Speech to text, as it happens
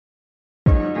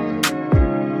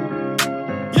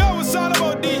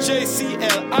yo, DJ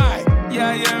CLI.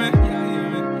 Yeah,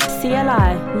 man.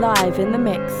 CLI, live in the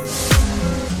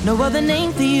mix. No other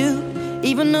name for you.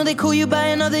 Even though they call you by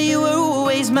another, you were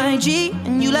always my G.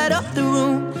 And you light up the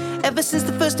room. Ever since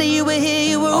the first day you were here,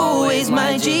 you were always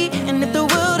my G. And if the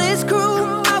world is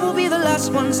cruel, I will be the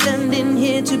last one standing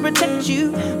here to protect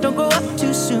you. Don't grow up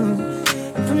too soon.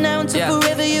 And from now until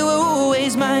forever, you were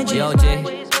always my G. Yo, G.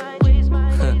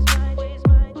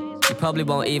 You probably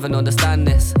won't even understand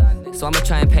this, so I'ma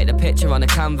try and paint the picture on the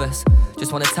canvas.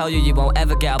 Just wanna tell you, you won't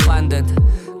ever get abandoned.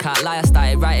 Can't lie, I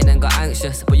started writing and got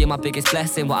anxious, but you're my biggest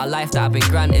blessing, what a life that I've been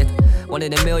granted. 1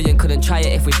 in a million, couldn't try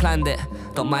it if we planned it.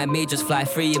 Don't mind me, just fly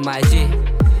free in my G.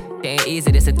 It ain't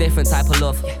easy, it's a different type of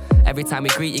love. Every time we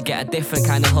greet, you get a different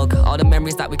kind of hug. All the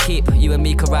memories that we keep, you and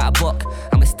me could write a book.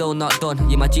 And we're still not done,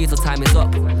 you're my G till time is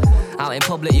up. Out in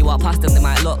public, you walk past them, they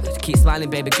might look. Just keep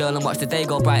smiling, baby girl, and watch the day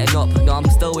go brighten up. No, I'm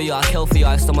still with you, I'll kill for you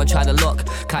if someone try to look.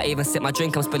 Can't even sip my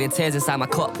drink, I'm spilling tears inside my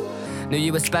cup. Knew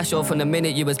you were special from the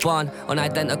minute you was born.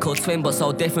 Unidentical twin, but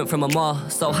so different from them all.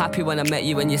 So happy when I met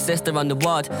you and your sister on the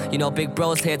ward. You know big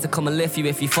bro's here to come and lift you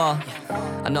if you fall.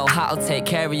 I know how'll take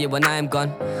care of you when I'm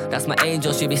gone. That's my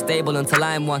angel, she'll be stable until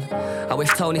I'm one. I wish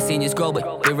Tony seen you grow,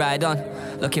 but we ride on.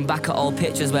 Looking back at old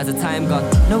pictures, where's the time gone?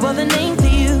 No other name for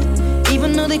you.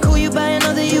 Even though they call you by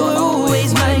another, you were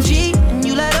always my G. And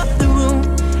you light up the room.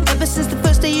 Ever since the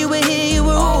first day you were here, you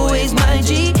were always my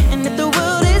G. And if the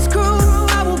world is cruel,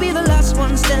 I will be the last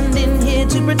one standing here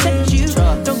to protect you.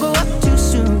 Don't grow up too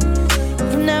soon.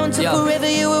 From now until forever,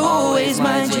 you were always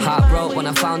my G. Heart broke when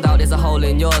I found out there's a hole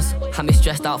in yours. Had me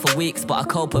stressed out for weeks, but I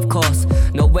cope, of course.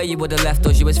 No way you would've left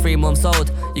us, you was 3 months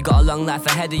old. You got a long life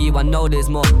ahead of you, I know there's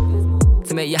more.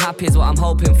 To make you happy is what I'm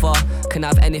hoping for. Can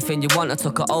have anything you want, I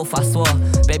took an oath, I swore.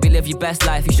 Baby, live your best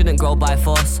life, you shouldn't grow by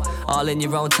force. All in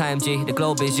your own time, G, the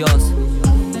globe is yours.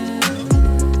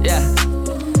 Yeah,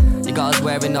 you got us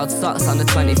wearing odd socks on the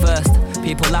 21st.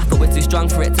 People laugh, but we're too strong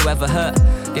for it to ever hurt.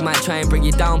 They might try and bring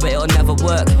you down, but it'll never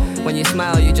work. When you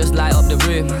smile, you just light up the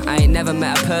room. I ain't never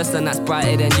met a person that's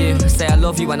brighter than you. Say I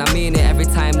love you and I mean it every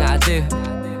time that I do.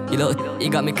 You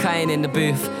got me crying in the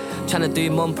booth. Tryna do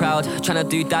mum proud, tryna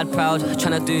do dad proud,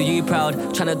 tryna do you proud,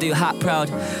 tryna do hat proud.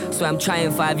 So I'm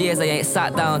trying 5 years, I ain't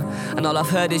sat down. And all I've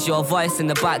heard is your voice in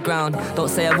the background. Don't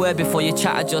say a word before you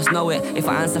chat, I just know it. If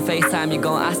I answer FaceTime, you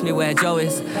gon' ask me where Joe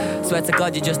is. Swear to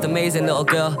God, you're just amazing, little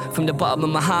girl. From the bottom of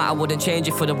my heart, I wouldn't change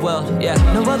it for the world, yeah.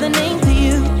 No other name for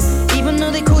you. Even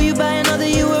though they call you by another,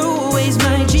 you were always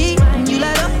my G. And you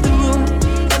light up the room.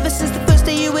 Ever since the first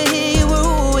day you were here, you were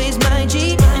always my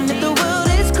G. And if the world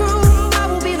is cruel, I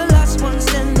will be the last one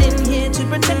standing here to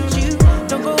protect you.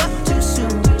 Don't grow up too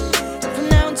soon. From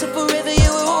now until forever, you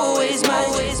were always my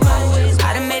G.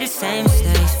 I done made the same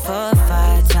mistakes 4 or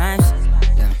 5 times.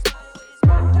 Yeah.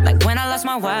 Like when I lost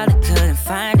my wallet, couldn't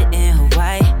find it in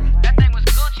Hawaii. That thing was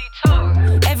Gucci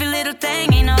too. Every little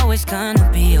thing ain't always gonna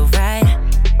be alright.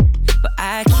 But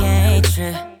I can't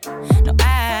trip, no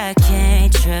I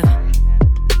can't trip.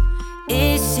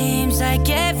 It seems like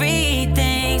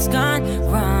everything's gone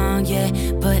wrong, yeah.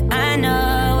 But I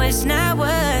know it's not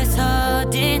worth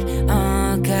holding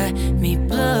on. Got me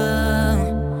blue,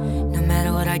 no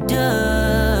matter what I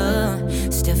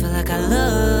do. Still feel like I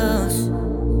lose,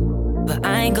 but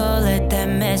I ain't gon' let that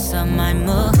mess up my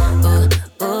mood. Ooh,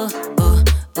 ooh, ooh,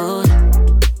 ooh.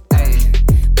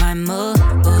 My mood,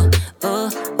 ooh, ooh,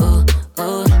 ooh,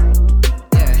 ooh.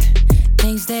 Yeah.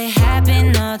 Things they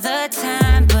happen all the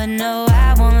time, but no,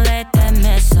 I won't let that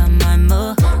mess up my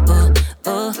mood. Ooh,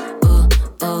 ooh, ooh,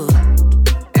 ooh.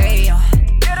 에이요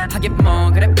하긴 뭐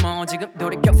그래 뭐 지금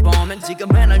돌이켜보면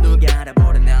지금의 날 누가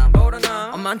알아보려나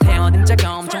엄마한테 얻은 적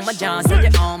엄청 많아 이제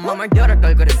엄마 말들을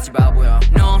걸 그랬지 바보야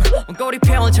넌 꼬리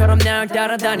표현처럼 날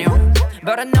따라다녀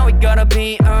But I know it gotta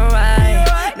be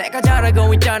alright 내가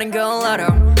잘하고 있다는 걸 알아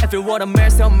If you wanna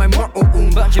mess up my mood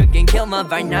But you can kill my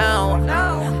vibe now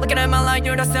Looking at my life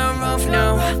through the sunroof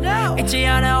now 잊지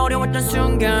않아 어려웠던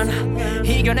순간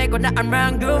이겨내고 나 I'm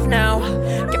round groove now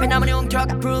깊이 남은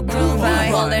흉터가 proof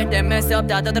vibe 원래 때 mess up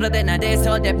다 떠들어대 나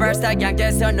대서 내 burst 다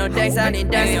양대서 너 days 아닌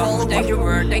days Thank you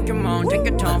word, thank you mom, thank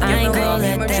you Tom I ain't gon'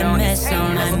 let that mess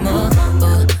up my mood.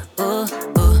 Ooh,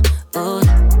 ooh, ooh, ooh.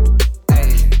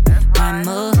 My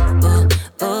mood, ooh,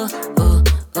 ooh, ooh,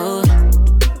 ooh.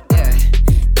 Yeah.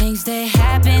 Things they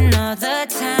happen all the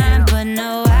time, but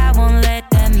no, I won't let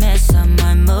that mess up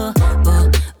my mood. Ooh,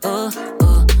 ooh,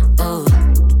 ooh, ooh.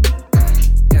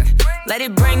 Yeah. Let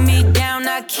it bring me down,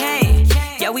 I can't.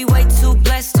 Yeah, we way too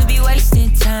blessed to be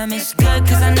wasting time. It's good,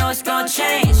 cause I know it's gon'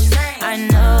 change. I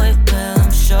know it will,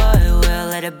 I'm sure it will.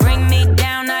 Let it bring me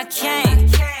down, I can't.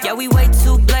 Yeah, we way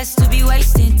too blessed to be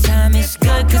wasting time. It's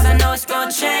good, cause I know it's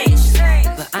gon' change.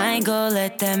 but I ain't gon'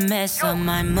 let that mess up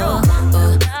my mood.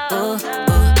 Ooh,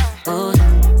 ooh, ooh, ooh.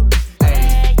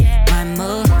 My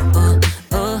mood. Ooh,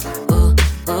 ooh, ooh,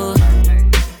 ooh.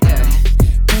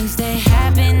 Things they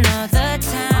happen all the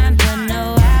time, but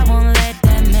no, I won't let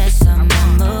that mess up my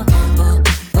mood. Ooh,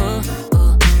 ooh,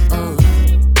 ooh, ooh.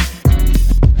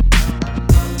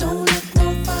 Don't look no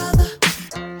farther,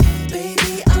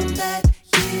 baby, I'm that,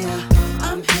 yeah.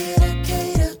 I'm here to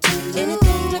cater to you.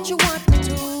 Anything that you want me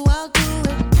to, I'll do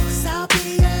it. 'Cause I'll be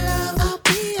your love, I'll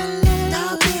be your love,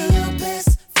 I'll be your best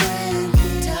friend.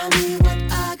 Tell me what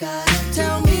I gotta,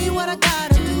 tell me what I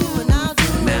gotta do, and I'll do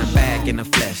it. Now I'm back in the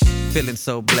flesh, feeling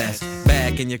so blessed.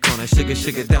 Back in your corner, sugar,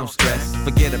 sugar, don't stress.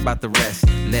 Forget about the rest,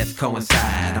 let's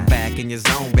coincide. I'm back in your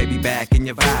zone, baby, back in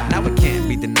your vibe. Now it can't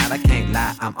be denied, I can't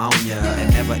lie, I'm on ya. And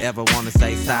never ever wanna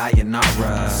say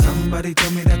sayonara. Somebody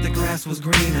told me that the grass was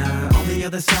greener on the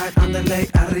other side, on the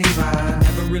lake arriba.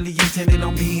 Never really intended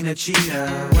on being a cheater.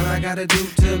 What I gotta do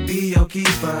to be your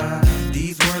keeper?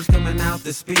 These words coming out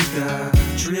the speaker.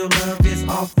 Real love is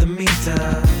off the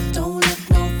meter. Don't look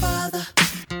no farther,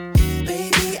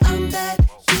 baby, I'm that,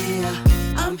 yeah.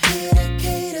 I'm here to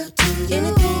cater to you.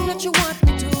 Anything that you want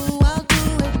me to, I'll do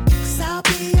it. 'Cause I'll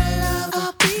be your love,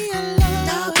 I'll be your love,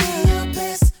 I'll be your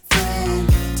best friend.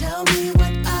 Tell me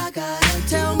what I gotta,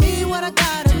 tell me what I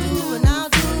gotta do, and I'll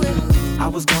do it. I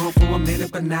was gone for a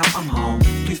minute, but now I'm home.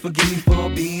 Please forgive me for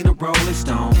being a rolling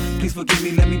stone. Please forgive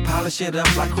me, let me polish it up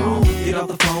like chrome. Get off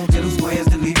the phone, tell the squares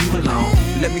to leave you alone.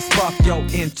 Let me spark your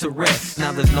interest.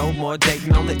 Now there's no more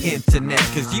dating on the internet.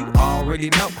 'Cause you already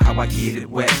know how I get it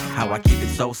wet. How I keep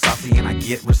it so saucy and I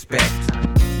get respect.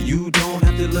 You don't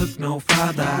have to look no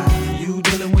farther. You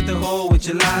dealing with the whole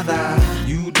enchilada.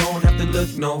 You don't have to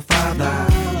look no farther.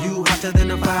 You hotter than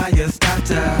a fire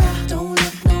starter. Don't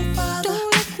look no farther, don't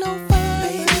look no farther,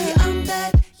 baby, I'm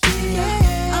that,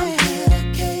 yeah. I'm here to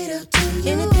cater to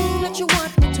you. Anything that you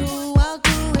want me to, I'll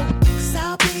do it. 'Cause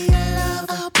I'll be your love,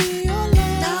 I'll be your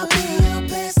love, I'll be your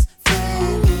best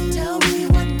friend. Tell me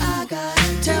what I gotta,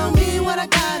 tell me what I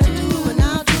gotta do, and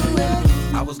I'll do it.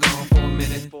 I was gone for a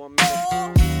minute.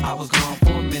 I was gone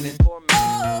for a minute.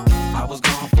 I was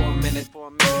gone for a minute.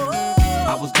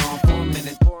 I was gone for a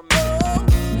minute.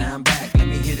 Now I'm back, let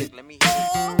me hit it.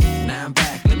 Now I'm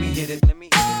back, let me hit it.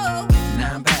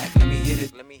 Now I'm back, let me hit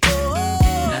it.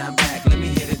 Now I'm back, let me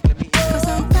hit it. 'Cause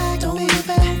I'm back, don't look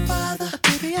no farther,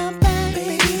 baby, I'm back,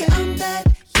 baby, I'm that,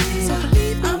 yeah. So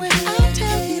believe me when I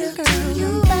tell you, girl,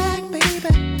 I'm back,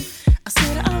 baby. I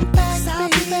said I'm back,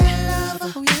 baby.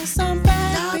 Oh yes, I'm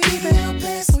back, baby.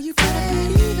 So you gotta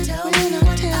believe it when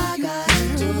I tell you, girl,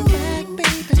 I'm back,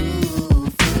 baby.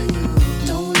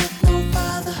 Don't look no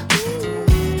farther,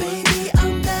 baby,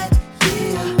 I'm that,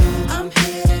 yeah. I'm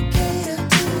here to cater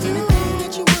to you. Anything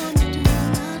that you want me to,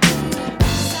 I'll do it.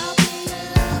 'Cause I'll be your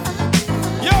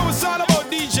love. Yo, it's all about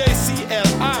DJ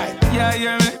CLI. Yeah, you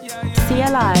hear me?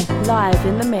 CLI live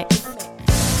in the mix.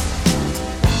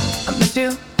 I miss you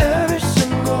every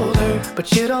single day, but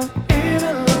you don't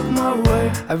even look my way.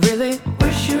 I really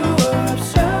wish you were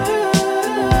obsessed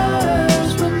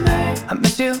with me. I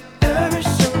miss you every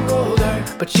single day,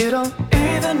 but you don't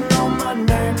even know my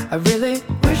name. I really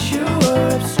wish you were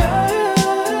obsessed.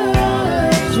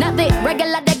 Not the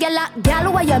regular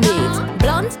gal where you meet.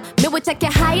 Blunt, me will take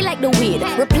you high like the weed.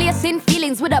 Replacing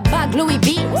feelings with a bag Louis V.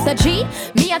 So G,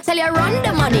 me I tell you run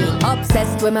the money.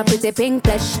 Obsessed with my pretty pink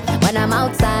flesh. When I'm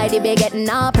outside, it be getting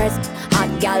all pressed. Hot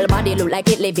gal body look like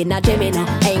it live in a gym, you know.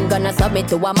 Ain't gonna submit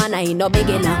to a man, I ain't no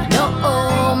beginner. No,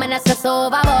 oh, man, that's just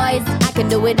over boys. I can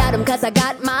do without them 'cause I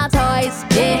got my toys.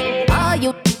 Yeah, all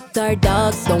you are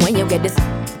dogs. So when you get this,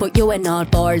 put you in all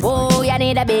fours. Oh, you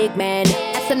need a big man.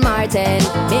 Aston Martin,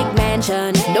 big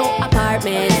mansion, no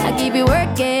apartment. I keep you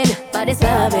working, but it's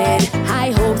loving.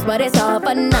 High hopes, but it's all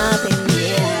for nothing.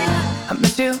 Yeah. I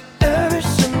miss you every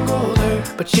single day,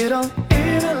 but you don't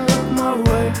even look my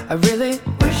way. I really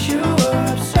wish you were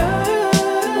obsessed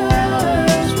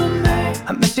with me.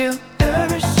 I miss you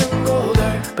every single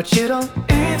day, but you don't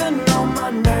even know my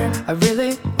name. I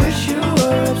really wish you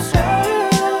were obsessed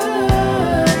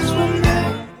with me.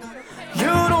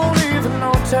 You don't even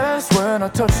notice when I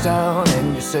touch down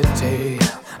in your city.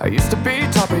 I used to be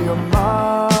top of your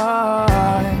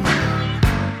mind.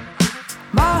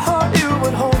 My heart, you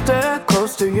would hold it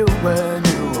close to you when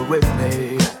you were with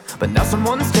me. But now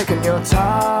someone's taking your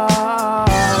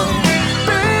time.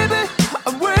 Baby,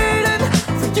 I'm waiting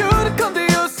for you to come to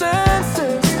your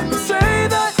senses and say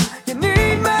that you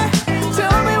need me.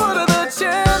 Tell me what are the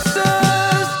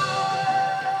chances?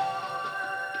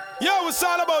 Yo, it's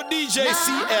all about DJ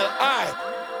CLI.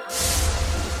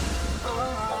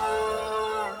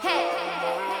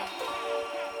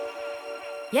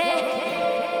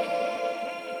 Yeah.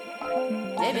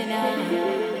 baby now.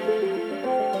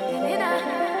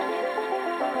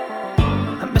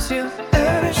 I miss you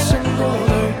every single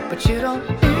day, but you don't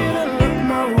even look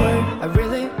my way. I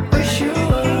really wish you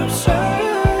were obsessed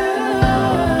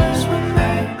with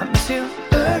me. I miss you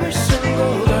every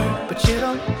single day, but you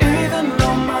don't even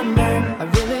know my name. I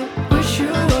really wish you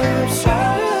were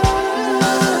obsessed.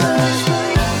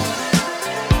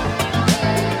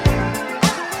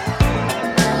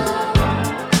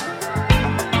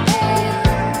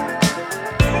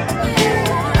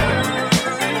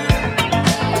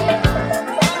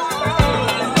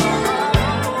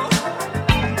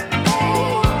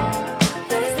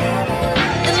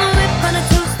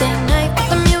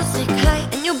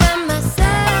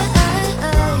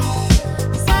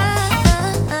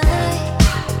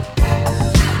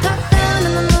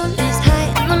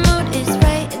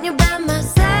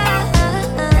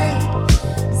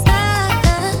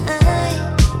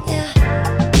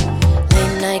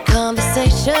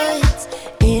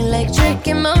 Electric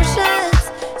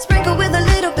emotions, sprinkled with a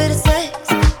little bit of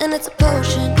sex, and it's a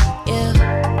potion, yeah.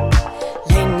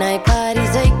 Late night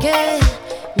bodies aching,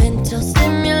 mental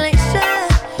stimulation,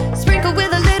 sprinkled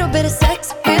with a little bit of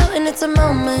sex appeal, and it's a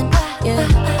moment, yeah.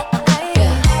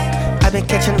 I've been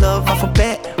catching love off a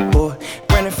bat, boy.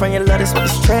 Running from your love, that's what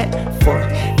it's trapped for.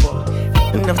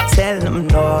 You never telling them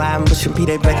no, I'm pushing P,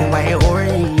 they black and white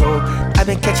Oreo. I've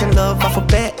been catching love off a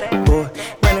bat, boy.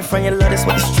 Running from your love, that's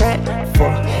what it's trapped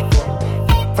for.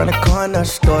 From the corner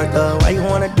store, why you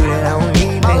wanna do that? I don't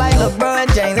need that. I'm like LeBron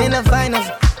James in the finals.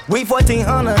 We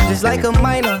 1400, just like a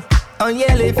minor. I'm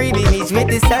yelling freebie meets with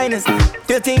the signers.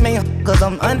 15 million, cause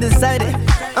I'm undecided.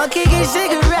 I'm kicking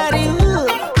cigarette, ooh.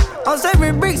 I'm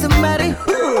serving bricks, somebody,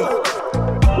 ooh.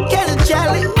 Catch a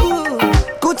Charlie, ooh.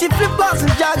 Gucci flip-flops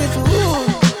and joggers,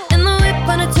 ooh. In the whip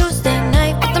on a Tuesday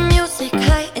night with the music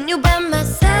high, and you by my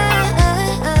side.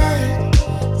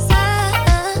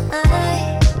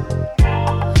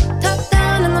 Top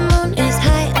down and the moon is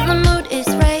high, and the mood is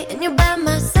right, and you by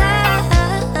my side.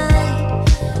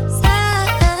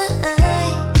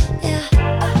 Yeah.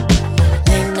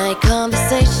 Late night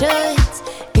conversations,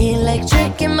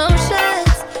 electric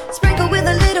emotions, sprinkled with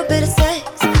a little bit of sex,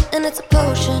 and it's a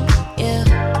potion, yeah.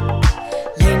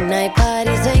 Late night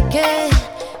bodies aching,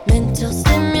 mental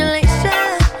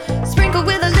stimulation, sprinkled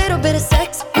with a little bit of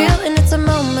sex appeal, and it's a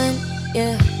moment,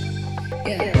 yeah.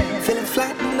 Feeling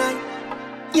flat tonight,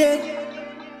 yeah,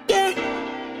 yeah.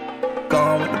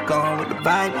 Gone with the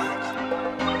vibe,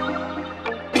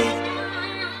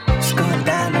 yeah. It's going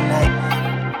down tonight,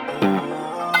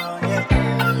 yeah.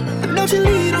 Don't you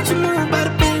leave, don't you move,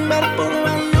 bada bing, bada boom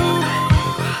around you.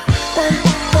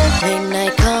 Late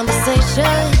night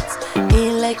conversations,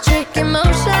 electric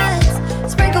emotions,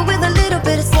 sprinkled with a little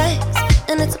bit of sex,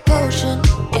 and it's a potion,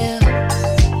 yeah.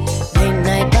 Late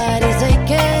night bodies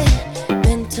aching,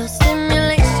 mental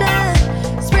stimulation,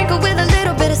 sprinkled with a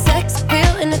little bit of sex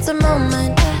appeal, and it's a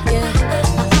moment, yeah.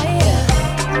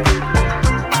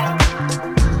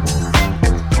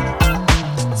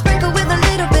 Sprinkled with a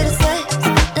little bit of sex,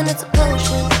 and it's a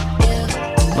potion, yeah.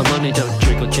 My money don't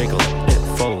jiggle, jiggle, it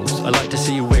folds. I like to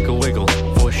see you wiggle, wiggle,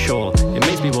 for sure. It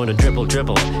makes me wanna dribble,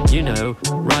 dribble. You know,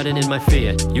 riding in my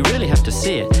fear. You really have to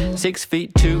see it.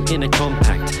 6'2" in a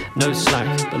compact, no slack.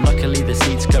 But luckily the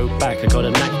seats go back. I got a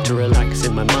knack to relax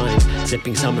in my mind,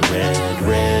 sipping some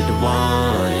red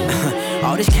wine.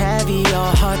 All this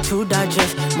caviar, hard to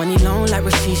digest. Money long like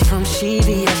receipts from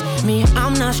CVS. Me,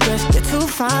 I'm not stressed, you're too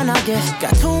fine, I guess.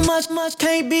 Got too much,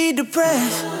 can't be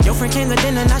depressed. Your friend came to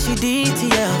dinner, now she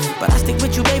DTF. But I stick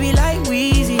with you, baby, like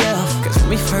Weezy F. Cause when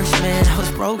we first met, I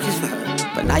was broke as fuck.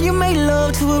 But now you make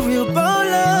love to a real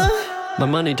baller. My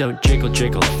money don't jiggle,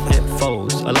 jiggle, it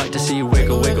folds. I like to see you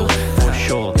wiggle, wiggle, for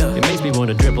sure. It makes me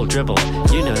wanna dribble, dribble.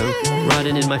 You know,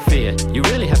 riding in my fear. You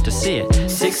really have to see it.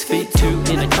 6'2"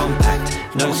 in a compact,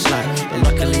 no slack. And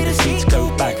luckily the seats go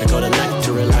back. I got a knack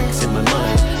to relax in my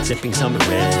mind, sipping some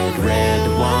red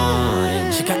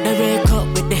wine. She got that red cup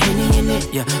with the Henny in it,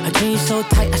 yeah. Her jeans so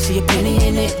tight, I see a penny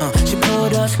in it. She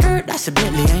pulled her skirt, that's a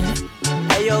Bentley, ain't it?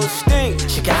 Ayo, stink.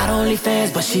 She got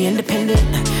OnlyFans, but she independent.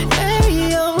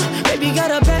 Ayo, baby got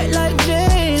a back like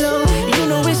J-Lo. You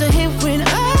know it's a hit when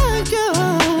I go.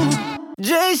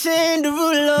 Jason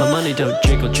Derulo. My money don't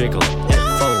jiggle, jiggle, it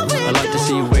folds. I like to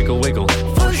see you wiggle, wiggle,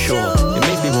 for sure. It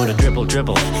makes me wanna dribble,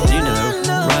 dribble. You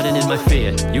know, riding in my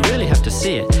fear. You really have to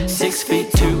see it.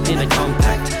 6'2" in a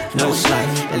compact, no slack.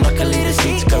 And luckily the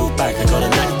seats go back. I got a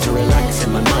knack to relax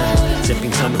in my mind,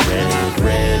 sipping some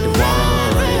red wine.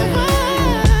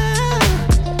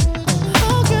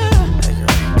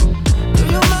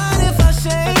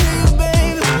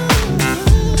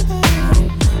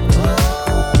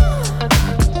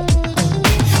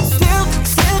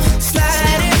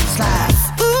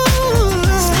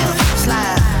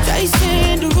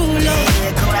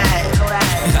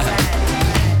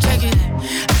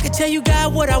 tell you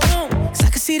got what I want, cause I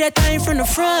can see that thing from the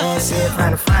front. Yeah, see it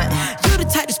from the front. You the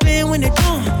type to spin when they're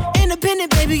gone. Independent,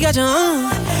 baby, got your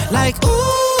own. Like,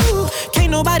 ooh,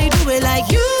 can't nobody do it like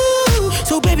you.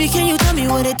 So baby, can you tell me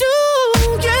what to do,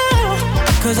 yeah?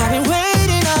 Cause I've been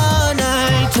waiting all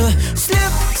night to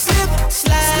slip,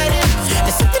 slide in.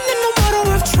 There's something in the water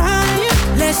worth trying.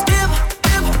 Let's dip,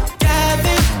 dive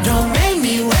in. Don't make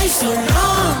me wait so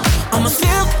long. I'ma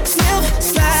slip,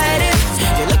 slide in.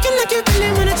 You're looking like you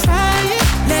really wanna try it.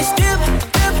 Let's dip,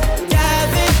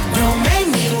 dive in. Don't make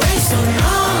me wait so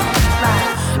long.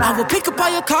 I will pick up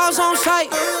all your cars on sight.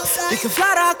 We can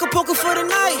fly to Acapulco for the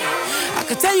night. I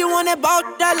could tell you on that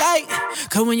boat that I like.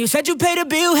 Cause when you said you paid the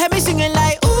bill, had me singing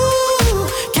like, ooh,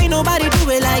 can't nobody do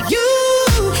it like you.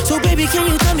 So baby, can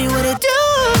you tell me what to do,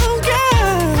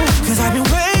 girl? Cause I've been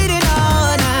waiting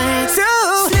all night to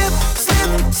slip,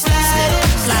 slide in.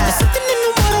 There's something in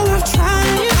the water worth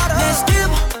trying. Let's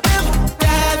dip,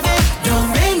 dive in. Don't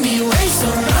make me wait so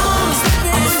long.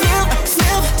 I'ma slip,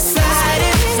 slide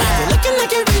in. You're looking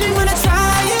like you really wanna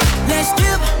try it. Let's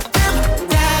dip,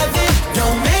 dive in.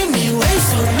 Don't make me wait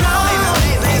so long.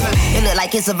 It look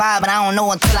like it's a vibe, but I don't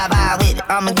know until I vibe with it.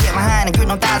 I'ma get behind and grip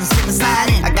no thousand, sit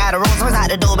beside it. I got a Rolls Royce out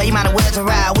the door, but you might as well to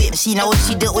ride with it. She know if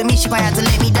she dealt with me, she gon' have to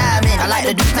let me dive in. I like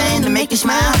to do things to make you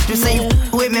smile. You say you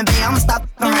with me, babe, I'ma stop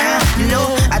around. You know,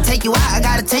 I take you out, I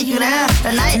gotta take you down.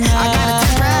 Tonight, I gotta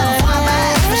take ride before I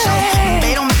buy it for sure.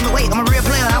 They don't make me wait, I'm a real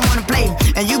player, I wanna play.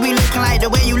 And you be looking like the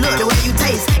way you look, the way you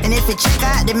taste. And if it check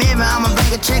out the mirror, I'ma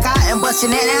bring a check out and bust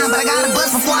your neck down. But I gotta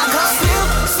bust before I come.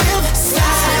 Slip,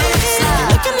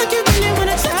 slide. Looking like you really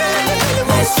wanna try.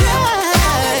 Let's try.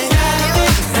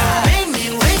 Make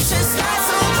me wait just like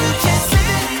so you can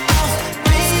slip it off,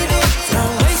 baby.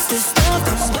 Don't waste this stuff,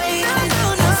 I'm waiting.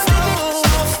 No, slip it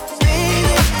off,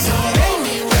 baby. Don't make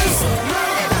me wait so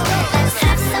long. Let's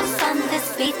have some fun, this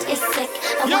beat is sick.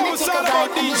 I wanna take a ride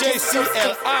on your disco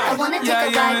stick. I wanna take a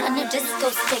ride on your disco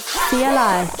stick.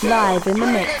 CLI, live in the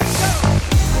mix.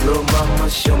 Little mama,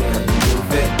 show me how you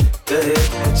move it. Go ahead,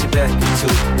 put your back into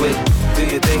it. Do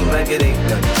your thing like it ain't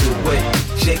nothing to it.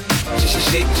 Shake,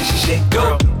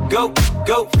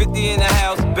 Go, 50 in the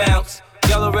house, bounce.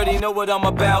 Y'all already know what I'm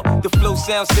about. The flow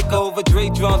sounds sick over Dre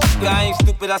drums. I ain't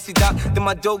stupid, I see Doc, then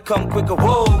my dough come quicker.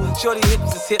 Whoa, shorty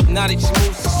hips is hypnotic, she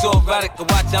moves so erotic. I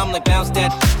watch, I'm like bounce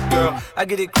that girl. I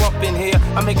get it crump in here,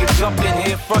 I make it jump in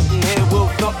here, front in here, we'll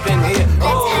thump in here.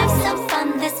 Let's have some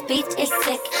fun, this beat is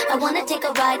sick. I wanna take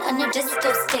a ride on your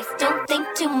disco stick. Don't think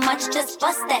too much, just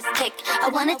bust that kick. I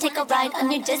wanna take a ride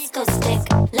on your disco stick.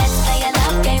 Let's play a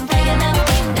love game, play a love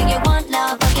game. Do you want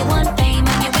love or you want fame?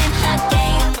 And you win the game.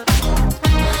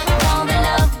 Want the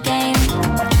love game.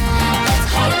 Let's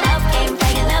play a love game,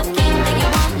 play a love game. Do you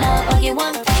want love or you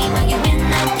want fame? And you win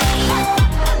the game.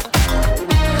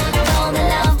 Want the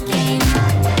love game.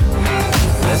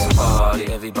 Let's party,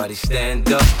 everybody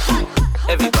stand up.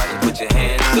 Everybody put your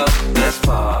hands up. Let's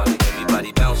party,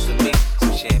 everybody bounce with me.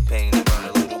 Some champagne and burn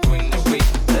a little greenery.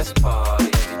 Let's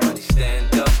party, everybody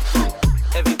stand up.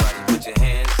 Everybody put your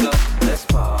hands up. Let's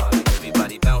party,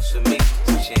 everybody bounce with me.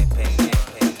 Some champagne.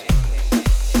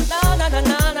 No, no, no,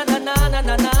 no, no, no, no,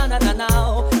 no, no, no, no,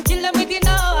 no. Kill them with the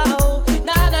no.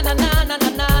 No, no, no, no, no, no,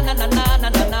 no, no, no, no,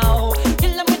 no, no.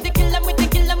 Kill them with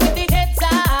the heads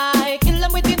high. Kill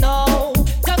them with the no.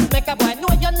 Just make a boy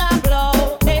know you're not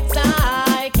blow. Heads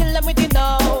high. Kill them with the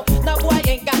no. No boy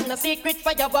ain't got no secret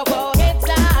for your wow. Heads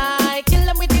high. Kill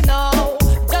them with the no.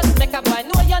 Just make a boy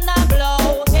know you're not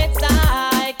blow. Heads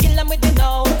high. Kill them with the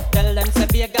no. Tell them say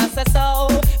Vegas say so.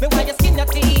 Me why you skin your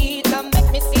teeth and make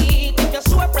me see it. If you're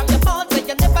sure from your phone say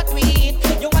you never tweet.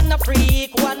 You wanna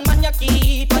freak, one man you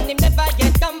keep. And him never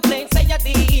yet complain, say you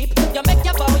deep. You make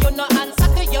your bow, you no answer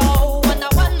to yo.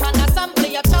 One man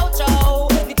assembly a chow.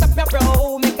 Lit up your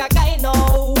bro, make a guy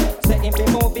know. Say him be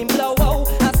moving blow.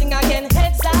 And sing again,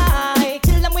 heads high.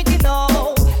 Kill them with the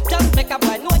no. Just make a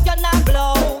boy know you're not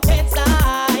blow. Heads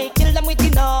high, kill them with the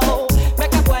no.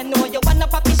 Make a boy know you wanna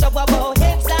papi show.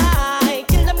 Heads high,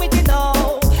 kill them with the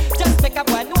no. Just make a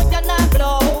boy know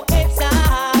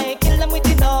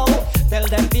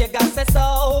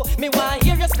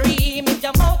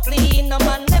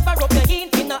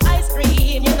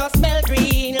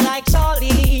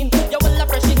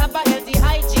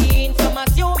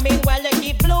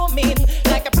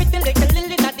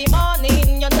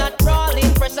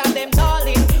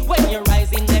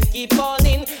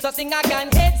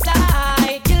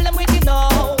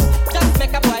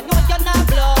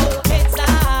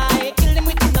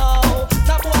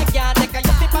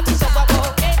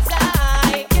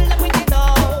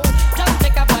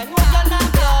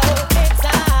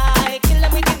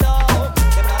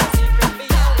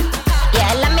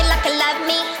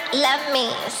love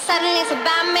me. Suddenly it's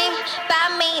about me.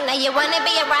 Now you wanna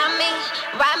be around me.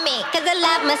 Cause I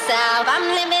love myself. I'm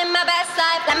living my best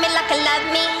life. Love me like I love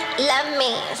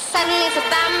me. Suddenly it's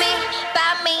about me.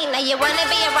 Now you wanna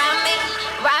be around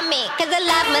me. Cause I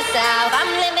love myself. I'm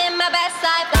living my best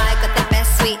life. I got the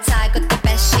best sweets, I got the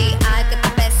best sheet, I got the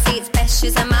best seats, best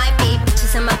shoes on my feet,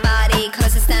 bitches on my body,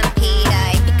 cause it's stampede.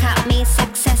 If you count me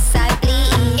success, I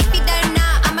bleed. If you don't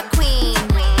know, I'm a queen.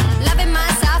 Loving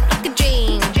myself like a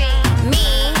dream. Me,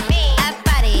 a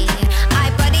body. I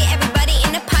body everybody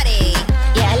in the party.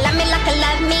 Yeah, love me like I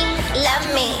love me.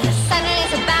 Suddenly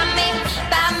it's about me.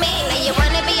 Now you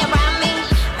wanna be around me.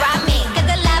 Cause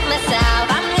I love myself.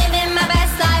 I'm living my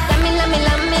best life.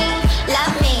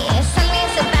 Love me. Suddenly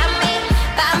it's about me.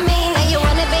 Now you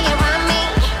wanna be around me.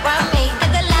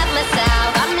 Cause I love myself.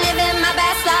 I'm living my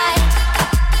best life.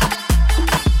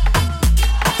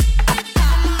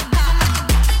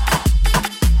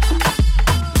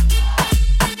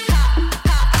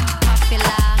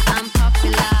 I'm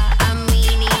popular, I'm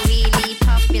really, really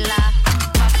popular.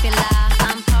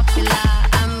 I'm popular,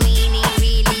 I'm really,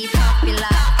 really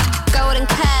popular. Golden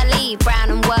curly, brown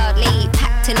and worldly,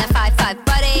 packed in a 5'5"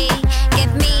 body.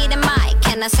 Give me the mic,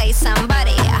 can I say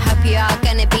somebody? I hope you are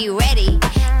gonna be ready.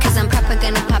 Cause I'm proper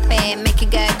gonna pop it, make it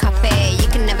go copy. You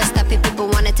can never stop it, people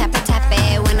wanna tap it.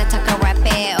 When I talk I rap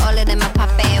it, all of them are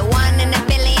pop it. 1 in a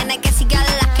billion, I guess you got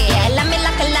lucky. Yeah, love me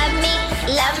like I love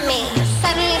me.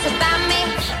 Suddenly it's about me.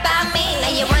 Now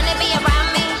you wanna be around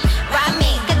me.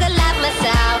 Cause I love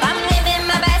myself. I'm living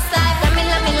my best life.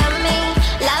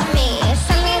 Love me.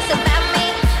 Suddenly it's about me.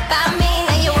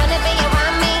 Now you wanna be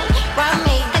around me.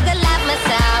 Cause I love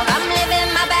myself. I'm living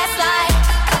my best life.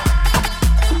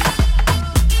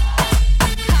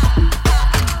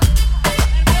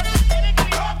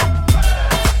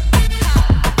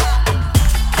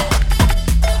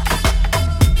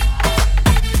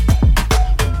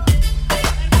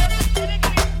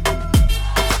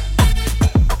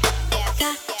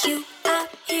 Got you out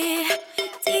here,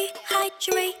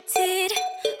 dehydrated,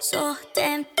 so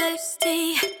damn thirsty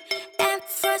and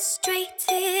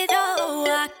frustrated. Oh,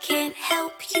 I can't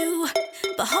help you,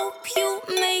 but hope you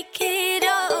make it.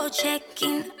 Oh,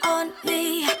 checking on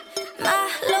me, my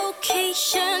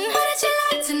location. What did you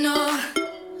like to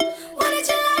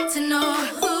know?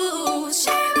 Ooh,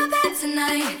 sharing my bed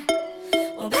tonight.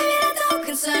 Well, baby, that don't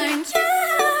concern you.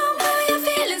 What were your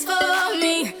feelings for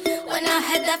me when I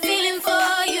had that feeling for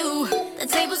you? The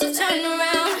tables have turned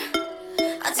around.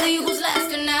 I'll tell you who's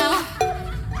laughing now.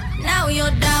 Now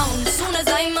you're down as soon as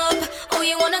I'm up. Oh,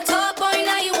 you wanna talk, boy,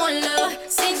 now you want love.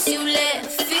 Since you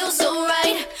left, feels so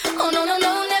right. Oh, no,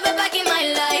 never back in my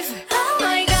life. Oh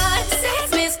my God,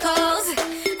 6 missed calls,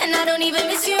 and I don't even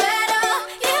miss you at all.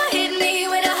 You hit me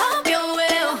with a hope you're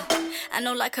well. I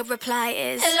know like a reply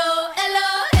is hello.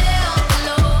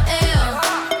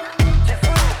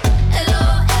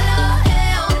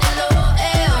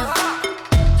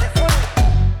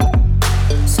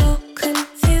 So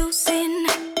confusing,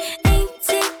 ain't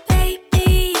it,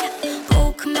 baby?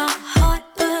 Broke my heart,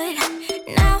 but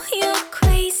now you're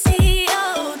crazy.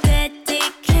 Oh,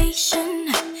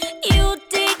 dedication, you'd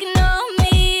ignore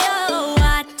me. Oh,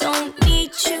 I don't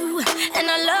need you, and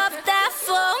I love that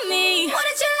for me. What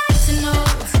did you like to know?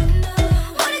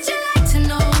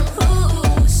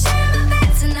 Ooh, share my bed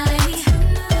tonight.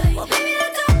 Well, baby,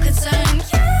 that don't concern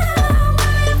you. What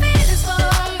were your feelings for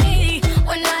me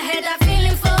when I had that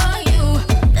feeling for you?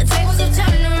 The tables have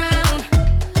turned around.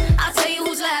 I'll tell you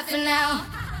who's laughing now.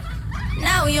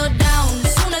 Now you're down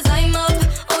as soon as I'm up.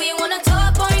 Oh, you wanna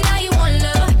talk, boy, now you want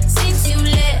love. Since you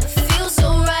left, feels so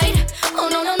right. Oh,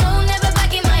 no, never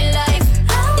back in my life.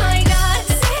 Oh my God,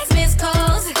 6 missed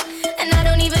calls, and I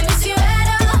don't even miss you at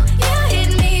all. You hit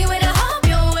me with a hope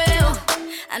you're well.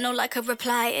 I know like a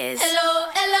reply is hello.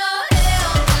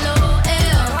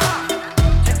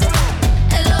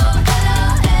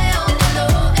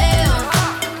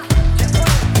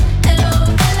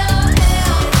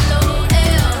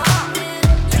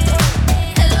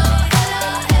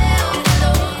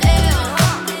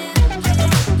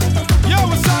 Yo,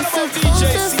 what's all about DJ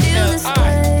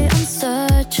CLI? I'm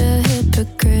such a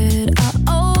hypocrite. I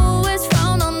always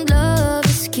frown on love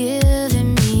is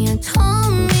giving me a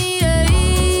tummy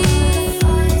ache.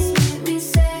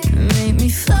 Make me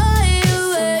fly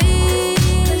away.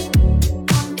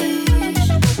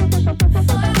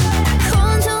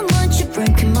 Calling too much, you're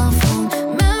breaking my phone.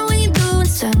 Mad when you do and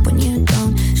sad when you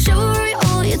don't. Sure,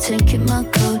 all you're taking my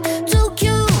coat. Too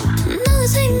cute, no,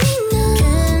 this ain't me now.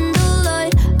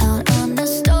 Candlelight out on a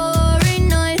starry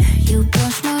night. You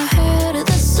brush my hair to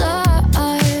the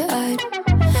side,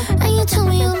 and you tell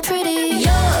me I'm pretty.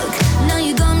 Yuck, now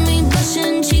you got me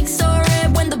blushing, cheeks are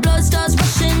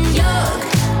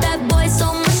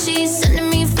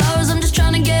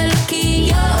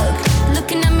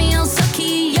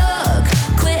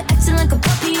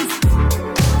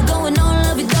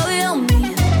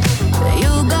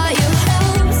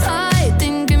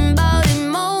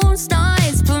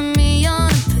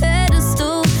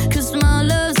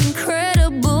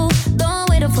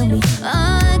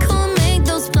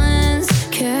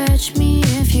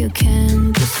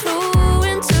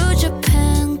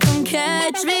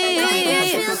catch me.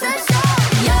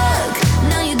 Yuck,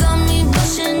 now you got me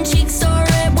blushing, cheeks so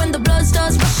red when the blood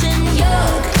starts rushing.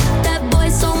 Yuck, that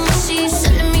boy's so mushy,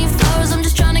 sending me flowers, I'm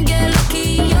just trying to get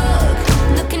lucky.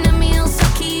 Yuck, looking at me all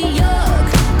sucky.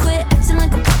 Yuck, quit acting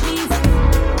like a puppy.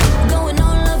 Going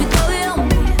on, love you, throw it on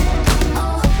me.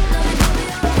 Oh,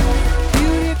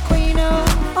 Beauty queen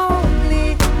of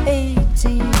only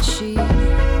 18, she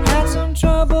had some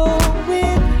trouble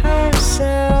with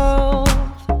herself.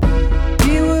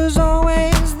 He was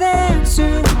always there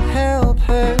to help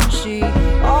her. She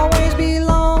always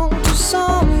belonged to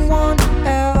someone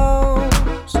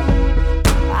else.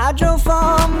 I drove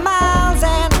for miles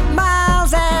and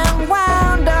miles and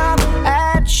wound up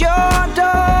at your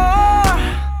door.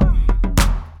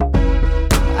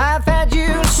 I've had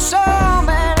you so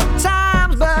many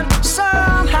times, but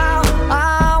somehow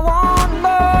I want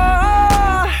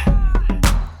more.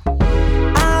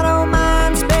 I don't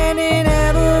mind spending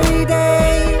every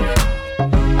day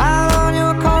out on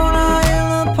your corner in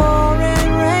the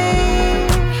pouring rain.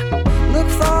 Look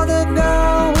for the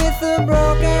girl with the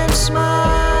broken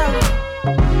smile.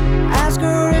 Ask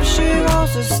her if she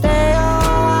wants to stay a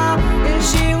while, and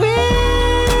she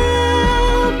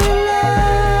will be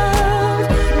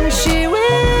loved. And she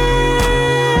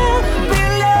will be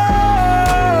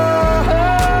loved.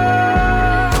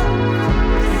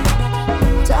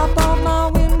 Tap on my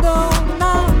window,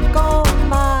 knock on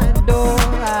my door.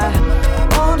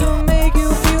 I want to make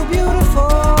you feel beautiful.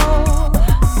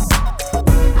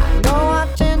 I know I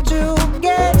tend to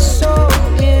get so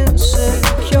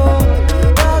insecure.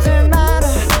 Doesn't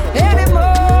matter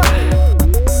anymore.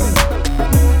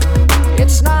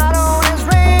 It's not always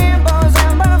rainbows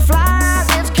and butterflies.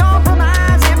 It's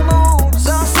compromise. It moves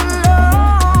us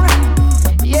along.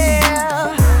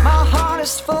 Yeah, my heart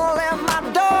is full and my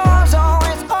door's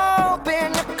always open.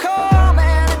 You come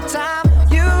anytime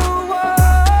you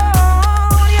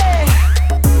want. Yeah,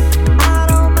 I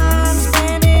don't mind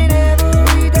spending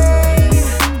every day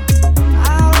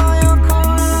out on your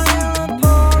corner in the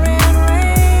pouring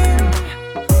rain.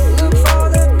 Look for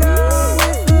the girl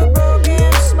with the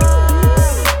broken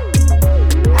smile.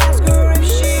 Ask her if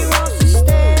she wants to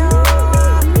stay a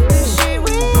while, and she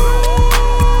will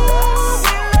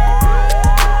be loved.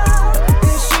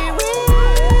 And she will be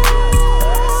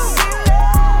loved.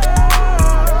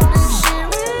 And she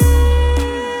will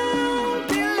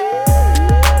be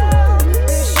loved.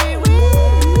 And she will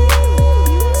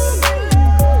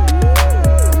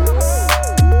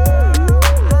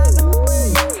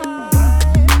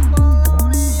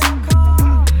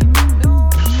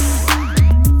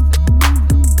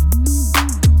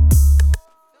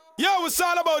Yo, it's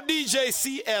all about DJ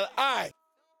CLI.